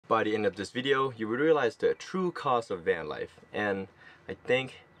by the end of this video, you will realize the true cost of van life, and I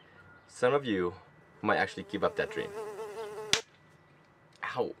think some of you might actually give up that dream.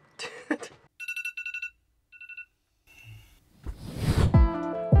 Ow.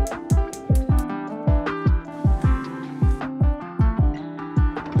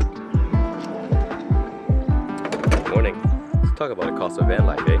 Morning. Let's talk about the cost of van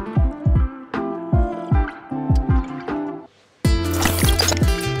life, eh?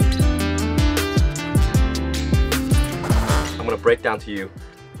 I'm gonna break down to you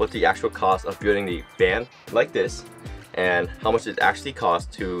what the actual cost of building the van like this and how much it actually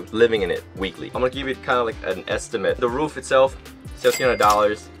costs to living in it weekly. I'm gonna give you kind of like an estimate. The roof itself,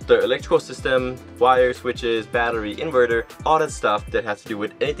 $1,700. The electrical system, wire, switches, battery, inverter, all that stuff that has to do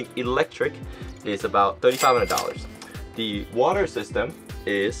with anything electric is about $3,500. The water system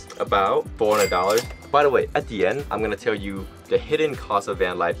is about $400. By the way, at the end, I'm gonna tell you the hidden cost of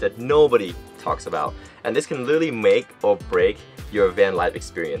van life that nobody talks about. And this can literally make or break your van life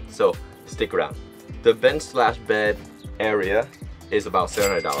experience. So stick around. The bench/bed area is about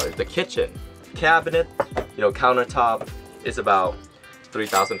 $700. The kitchen, cabinet, countertop is about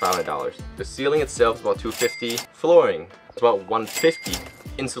 $3,500. The ceiling itself is about $250. Flooring is about $150.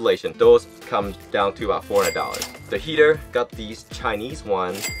 Insulation, those come down to about $400. The heater, got these Chinese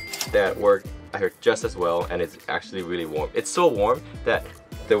ones that work, I heard, just as well, and it's actually really warm. It's so warm that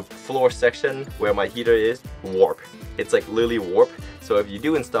the floor section where my heater is, warp. It's like literally warp. So if you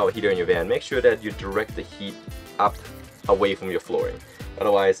do install a heater in your van, make sure that you direct the heat up away from your flooring.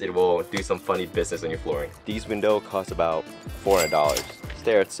 Otherwise, it will do some funny business on your flooring. These windows cost about $400.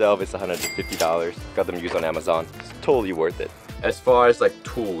 Stair itself is $150. Got them used on Amazon. It's totally worth it. As far as like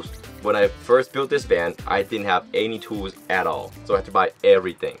tools, when I first built this van, I didn't have any tools at all. So I had to buy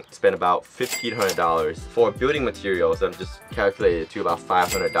everything. Spent about $1,500. For building materials, I'm just calculated to about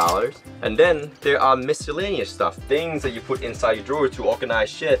 $500. And then there are miscellaneous stuff, things that you put inside your drawer to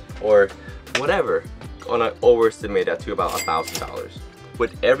organize shit or whatever. On an overestimate that to about $1,000.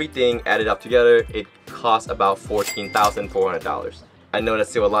 With everything added up together, it costs about $14,400. I know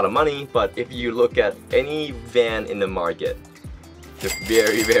that's still a lot of money, but if you look at any van in the market, they're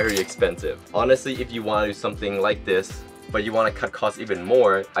very, very expensive. Honestly, if you want to do something like this, but you want to cut costs even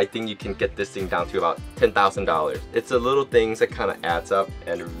more, I think you can get this thing down to about $10,000. It's the little things that kind of adds up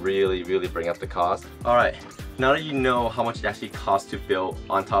and really, really bring up the cost. Alright, now that you know how much it actually costs to build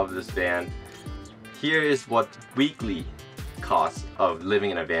on top of this van, here is what weekly cost of living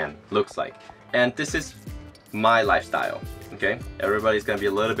in a van looks like. And this is my lifestyle, okay? Everybody's gonna be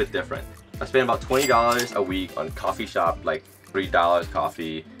a little bit different. I spend about $20 a week on coffee shop, like $3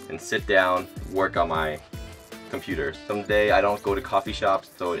 coffee, and sit down, work on my computer. Someday I don't go to coffee shops,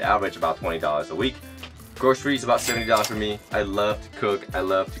 so it average about $20 a week. Groceries about $70 for me. I love to cook, I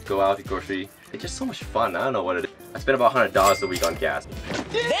love to go out to grocery. It's just so much fun, I don't know what it is. I spend about $100 a week on gas.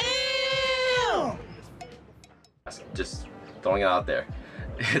 Damn! Just throwing it out there.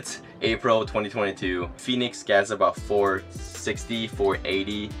 It's April 2022. Phoenix gas is about $4.60,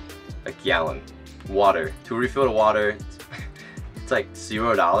 $4.80 a gallon. Water. To refill the water, it's like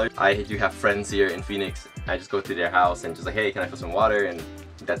 $0. I do have friends here in Phoenix. I just go to their house and just like, hey, can I fill some water? And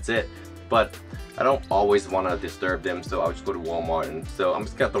that's it. But I don't always want to disturb them, so I'll just go to Walmart. And so I'm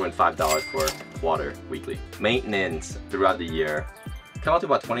just gonna throw in $5 for water weekly. Maintenance throughout the year come out to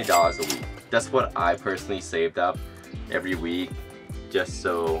about $20 a week. That's what I personally saved up every week, just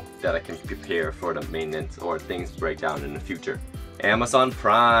so that I can prepare for the maintenance or things break down in the future. Amazon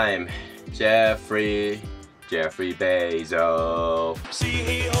Prime, Jeffrey Bezos.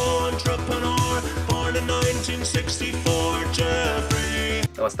 CEO entrepreneur, born in 1964, Jeffrey.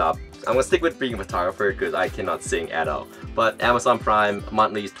 I'm gonna stop. I'm gonna stick with being a photographer because I cannot sing at all. But Amazon Prime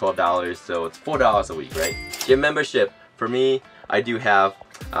monthly is $12, so it's $4 a week, right? Gym membership. For me, I do have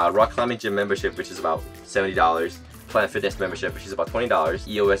rock climbing gym membership, which is about $70. Planet Fitness membership, which is about $20.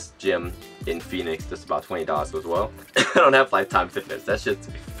 EOS gym in Phoenix, that's about $20 as well. I don't have Lifetime Fitness, that shit's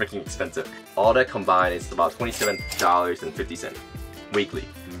freaking expensive. All that combined is about $27.50 weekly.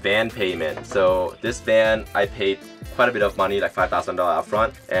 Van payment. So this van, I paid quite a bit of money, like $5,000 up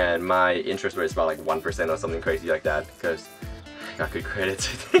front, and my interest rate is about like 1% or something crazy like that, because I got good credit.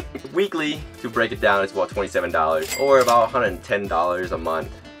 Weekly, to break it down, it's about $27 or about $110 a month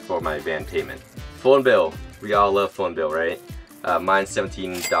for my van payment. Phone bill. We all love phone bill, right? Mine's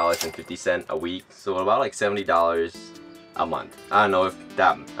 $17.50 a week, so about like $70 a month. I don't know if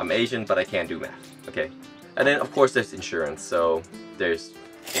that, I'm Asian, but I can't do math, okay? And then of course there's insurance, so there's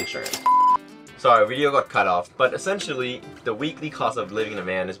insurance. Sorry, video got cut off, but essentially the weekly cost of living in a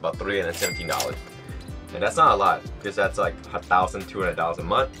van is about $317. And that's not a lot, because that's like $1,200 a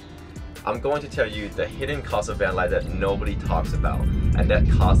month. I'm going to tell you the hidden cost of van life that nobody talks about. And that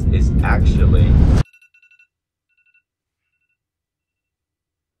cost is actually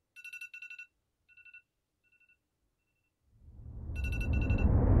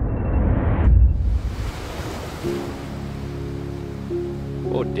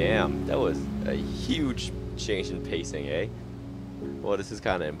oh damn, that was a huge change in pacing, eh? Well, this is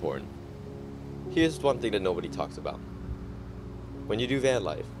kind of important. Here's one thing that nobody talks about. When you do van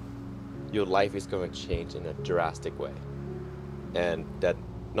life, your life is going to change in a drastic way. And that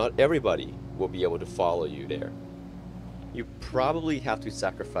not everybody will be able to follow you there. You probably have to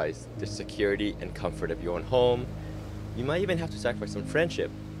sacrifice the security and comfort of your own home. You might even have to sacrifice some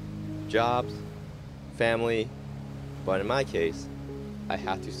friendship, jobs, family, but in my case, I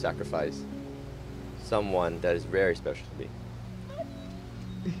had to sacrifice someone that is very special to me.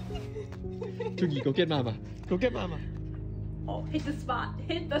 Chugi, go get mama. Go get mama. Oh, hit the spot.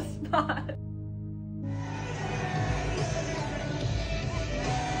 Hit the spot.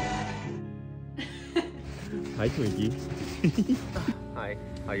 Hi, Twinkie. Hi,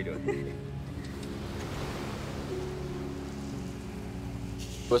 how you doing?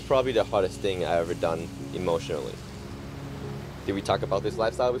 It was probably the hardest thing I ever done emotionally. Did we talk about this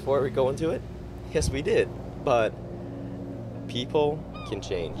lifestyle before we go into it? Yes, we did. But people can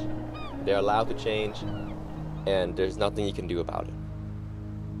change. They're allowed to change, and there's nothing you can do about it.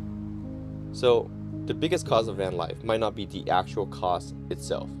 So, the biggest cost of van life might not be the actual cost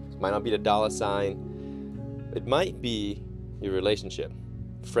itself. It might not be the dollar sign. It might be your relationship,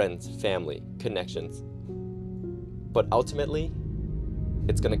 friends, family, connections. But ultimately,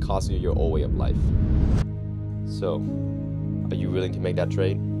 it's gonna cost you your old way of life. So, are you willing to make that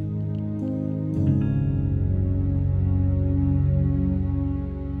trade?